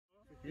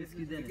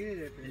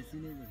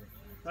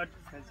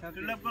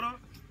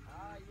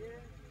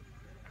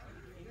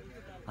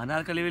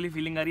अनारकली वाली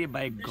फीलिंग आ रही है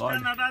बाय गॉड।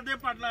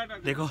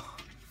 देखो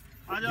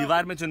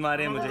दीवार में चुनवा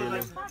रहे हैं मुझे ये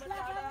लोग।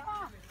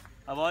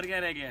 अब और क्या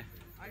रह गया है?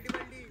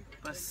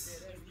 बस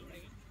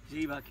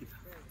यही बाकी था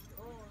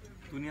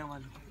दुनिया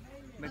वालों।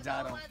 मैं जा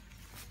रहा हूँ।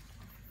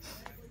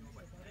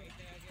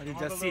 अरे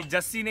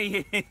जस्सी नहीं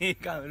है।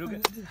 कहाँ रुक।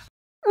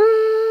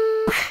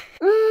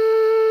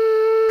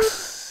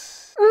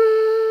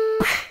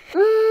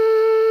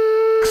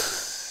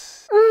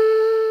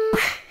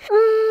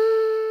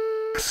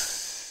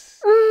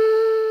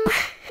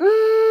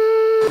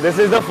 This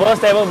is the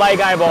first ever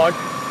bike I bought.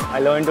 I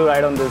learned to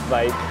ride on this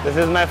bike. This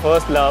is my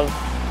first love,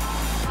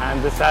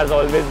 and this has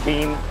always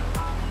been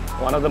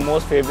one of the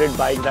most favorite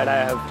bikes that I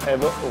have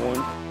ever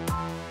owned.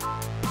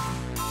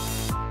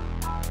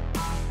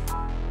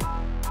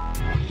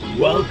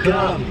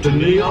 Welcome to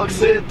New York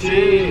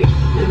City.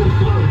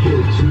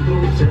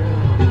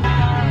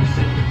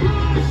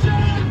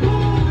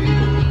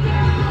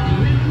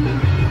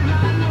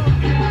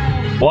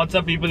 What's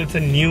up, people? It's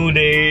a new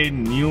day,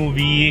 new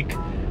week.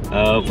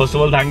 First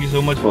of all, thank you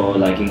so much for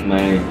liking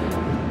my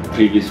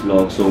previous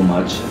vlog so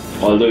much.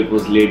 Although it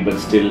was late, but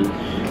still,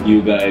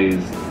 you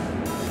guys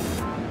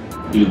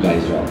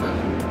rock.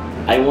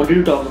 I wanted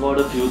to talk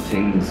about a few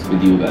things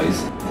with you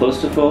guys.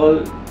 First of all,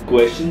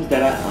 questions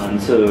that I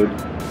answered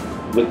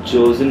were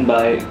chosen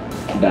by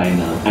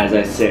Dinah. As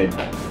I said,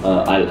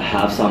 I'll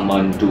have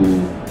someone to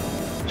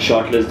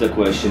shortlist the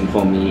question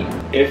for me.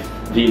 If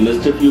we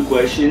missed a few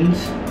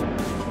questions,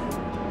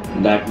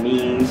 that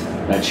means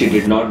that she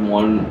did not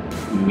want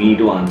me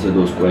to answer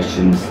those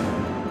questions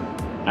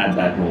at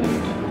that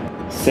moment.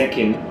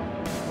 Second,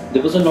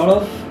 there was a lot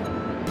of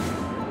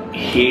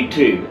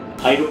hatred.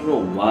 I don't know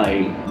why.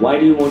 Why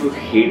do you want to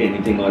hate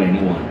anything or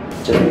anyone?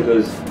 Just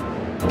because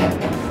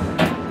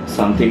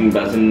something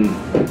doesn't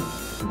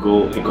go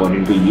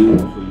according to you,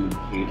 so you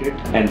hate it.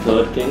 And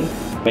third thing,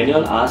 when you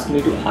all ask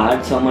me to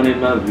add someone in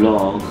my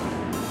vlog,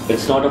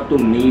 it's not up to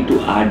me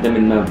to add them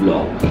in my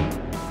vlog.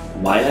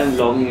 While I'm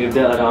vlogging, if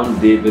they're around,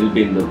 they will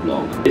be in the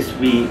vlog. This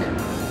week,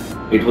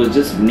 it was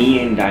just me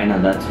and Dinah.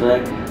 That's why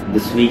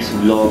this week's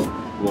vlog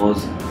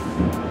was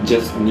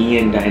just me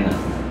and Dinah.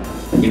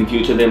 In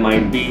future, there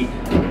might be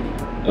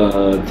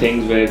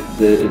things where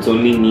it's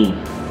only me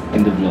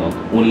in the vlog.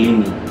 Only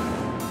me.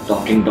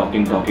 Talking.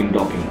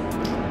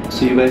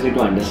 So you guys need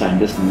to understand,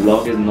 this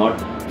vlog is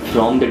not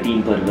from the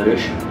team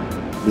Parvarrish.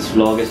 This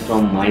vlog is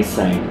from my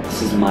side.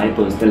 This is my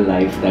personal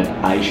life that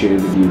I share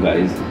with you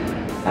guys.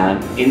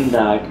 And in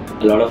that,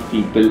 a lot of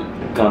people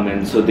come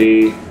in, so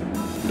they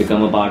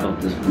become a part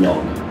of this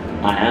vlog.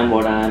 I am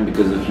what I am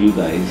because of you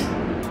guys.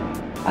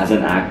 As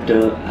an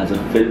actor, as a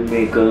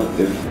filmmaker,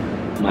 if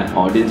my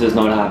audience is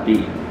not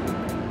happy,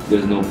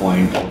 there's no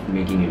point of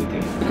making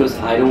anything. Because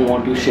I don't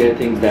want to share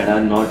things that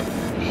are not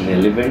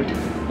relevant,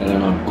 that are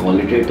not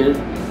qualitative,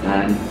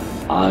 and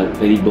are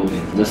very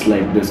boring. Just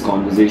like this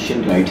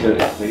conversation right here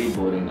is very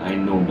boring, I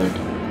know, but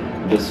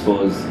this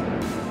was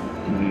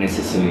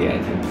necessary, I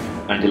think.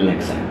 Until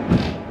next time.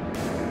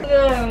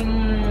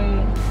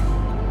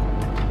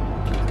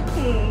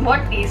 बहुत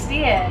tasty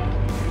है.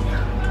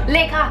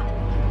 लेखा.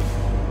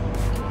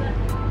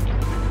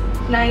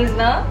 Nice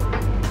ना?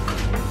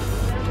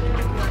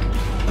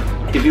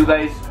 If you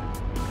guys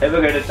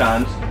ever get a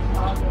chance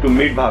to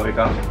meet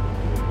Bhavika,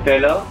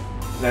 tell her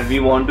that we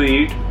want to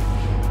eat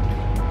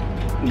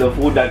the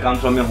food that comes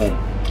from your home.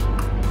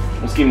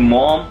 उसकी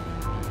mom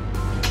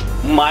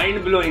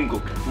mind blowing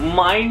cook.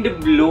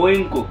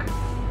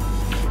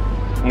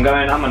 उनका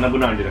मैंने नाम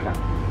Annapurna aunty रखा.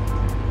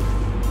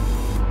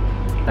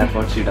 That's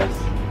what she does.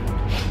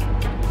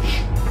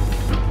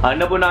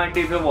 Annapurna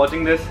auntie, if you're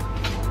watching this,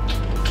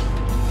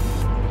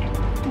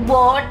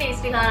 बहुत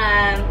tasty खाना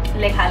है.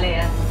 ले खा ले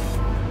यार.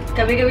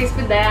 कभी कभी इस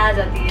पे दया आ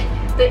जाती है,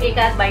 तो एक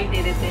आध बाइट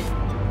दे देते.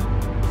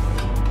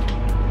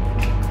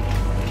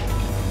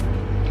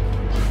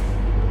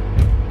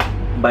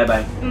 Bye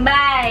bye.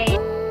 Bye.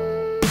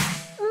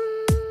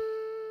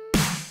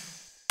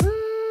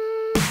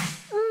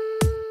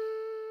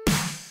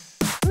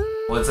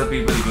 What's up,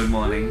 people? Good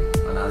morning.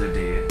 Another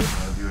day,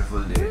 a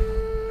beautiful day.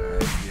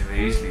 We're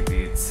very sleepy.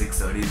 It's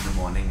 6:30 in the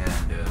morning,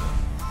 and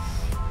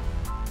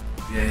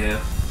we're here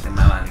in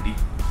my vanity.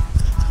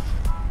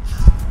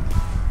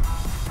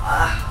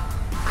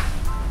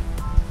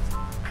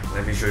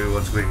 Let me show you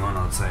what's going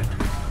on outside.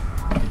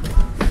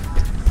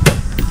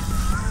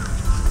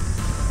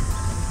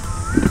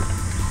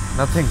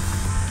 Nothing.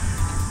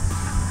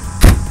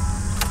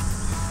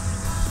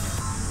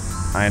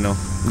 I know.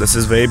 This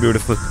is very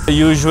beautiful. The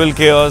usual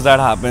chaos that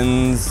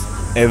happens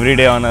every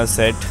day on our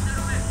set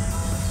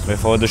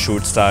before the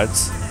shoot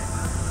starts,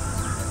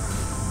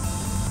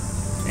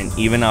 and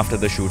even after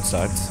the shoot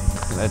starts.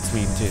 Let's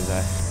meet Jay.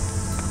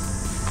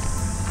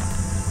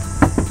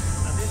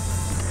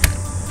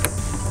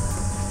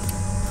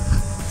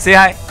 Say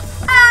hi.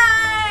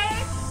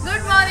 Hi.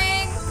 Good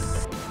morning.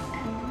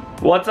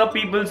 What's up,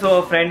 people? So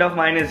a friend of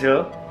mine is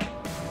here.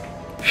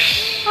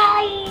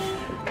 Hi.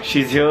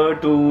 She's here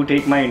to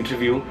take my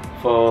interview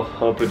for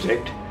her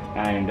project,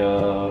 and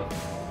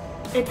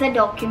it's a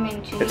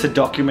documentary. it's a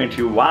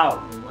documentary.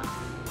 Wow!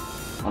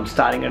 I'm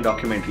starting a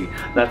documentary.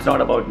 That's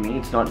not about me.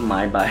 It's not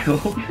my bio.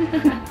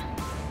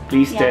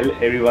 Please tell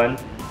everyone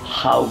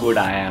how good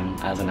I am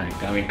as an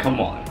actor. I mean, come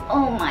on.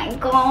 Oh my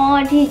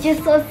god, he's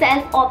just so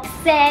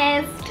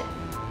self-obsessed.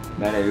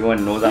 That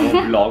everyone knows I'm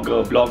a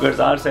vlogger. Vloggers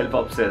are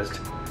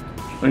self-obsessed.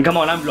 I mean, come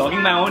on, I'm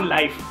vlogging my own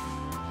life.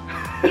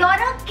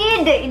 You're a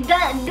kid.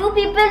 Do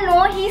people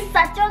know he's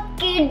such a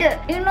kid?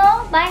 You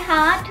know, by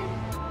heart.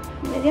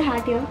 Where's your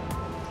heart here?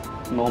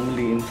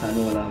 Normally,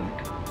 insano wala heart.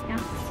 Yeah,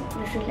 so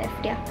this is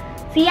left, yeah.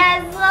 See,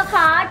 as a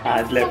heart.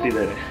 As left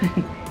idhar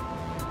hai.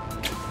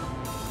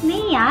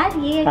 नहीं यार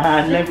ये.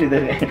 As left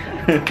idhar hai.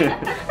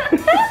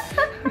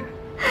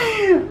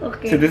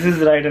 Okay. So this is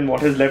right, and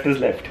what is left is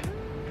left.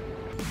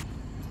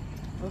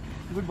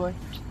 Good boy.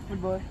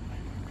 Good boy.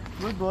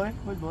 Good boy.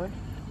 Good boy.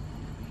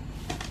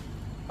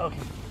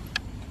 Okay.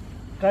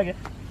 Try again.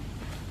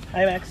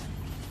 Hi, Max.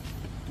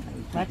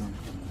 Max.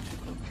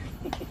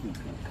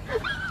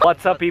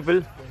 What's up,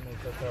 people?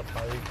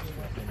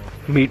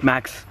 Meet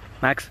Max.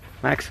 Max.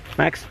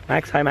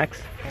 Hi,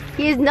 Max.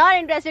 He is not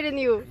interested in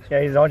you.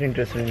 Yeah, he's not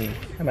interested in me.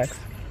 Hi, Max.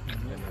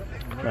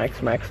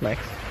 Max.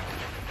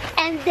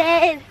 And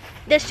then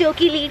the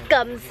Shoki lead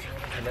comes.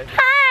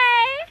 Hi!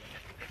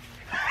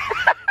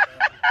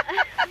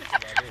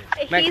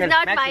 He's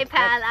not my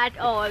pal at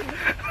all.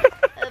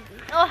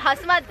 Oh,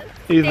 Hasmat.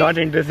 He's not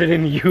interested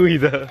in you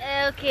either.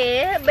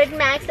 Okay, but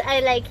Max, I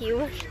like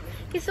you.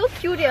 He's so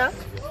cute, yeah.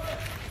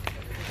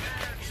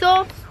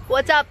 So,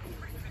 what's up?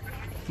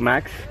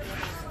 Max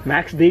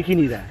देख ही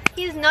नहीं रहा है.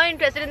 He's not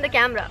interested in the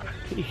camera.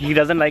 He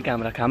doesn't like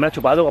camera. Camera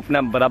छुपा दो,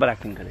 अपना बराबर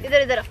acting करे.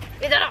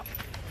 इधर आओ.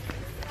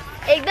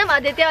 एकदम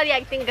आदित्य वाली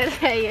एक्टिंग कर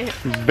रहा है ये.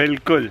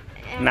 बिल्कुल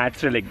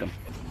नेचुरल एकदम.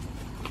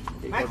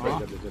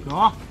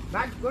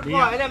 Max, good boy.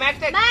 Max.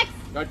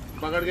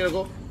 पकड़ के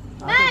रखो.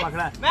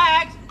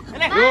 Max.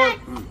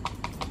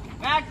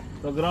 Max.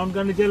 तो ग्राउंड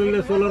का नीचे ले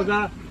ले सोलर का.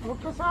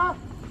 Okay sir.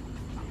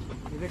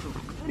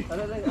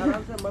 अरे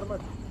आराम से मर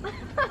मत.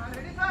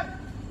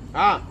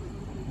 हाँ.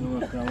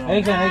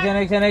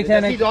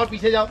 एक्शन. जाओ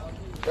पीछे जाओ.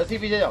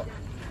 पीछे जाओ.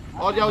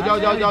 और जाओ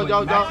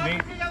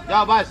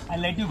बस.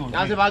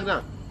 यहाँ से भागना.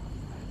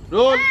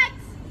 रोल.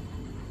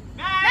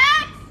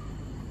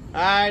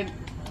 And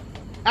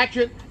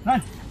action.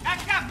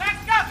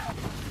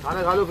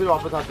 खाना खा लो फिर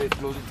वापस आते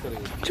क्लोज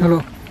करेंगे.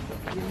 चलो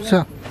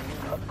sir.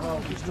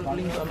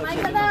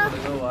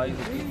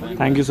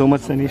 Thank you so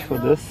much, Sanish, for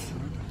this.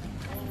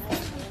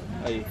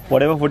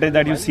 Whatever footage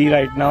that you see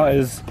right now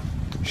is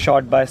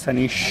shot by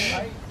Sanish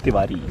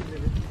Tiwari.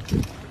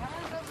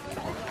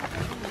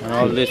 And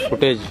all this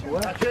footage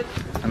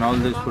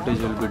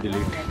will be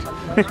deleted.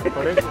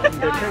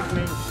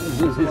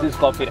 This is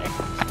copyright.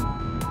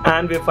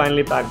 And we're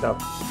finally packed up.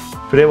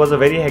 Today was a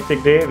very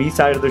hectic day. We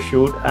started the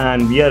shoot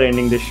and we are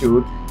ending the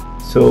shoot.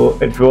 So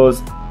it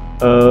was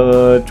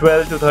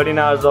 12 to 13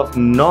 hours of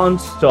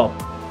non-stop,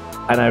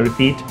 and I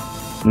repeat,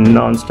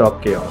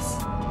 non-stop chaos.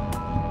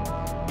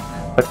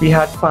 But we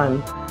had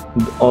fun,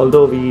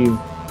 although we've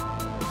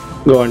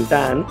gone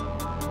tan.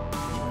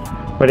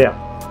 But yeah,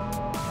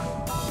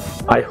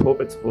 I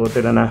hope it's worth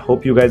it, and I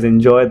hope you guys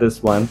enjoy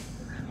this one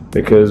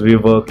because we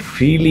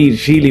worked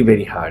really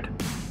very hard.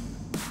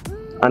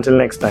 Until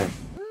next time.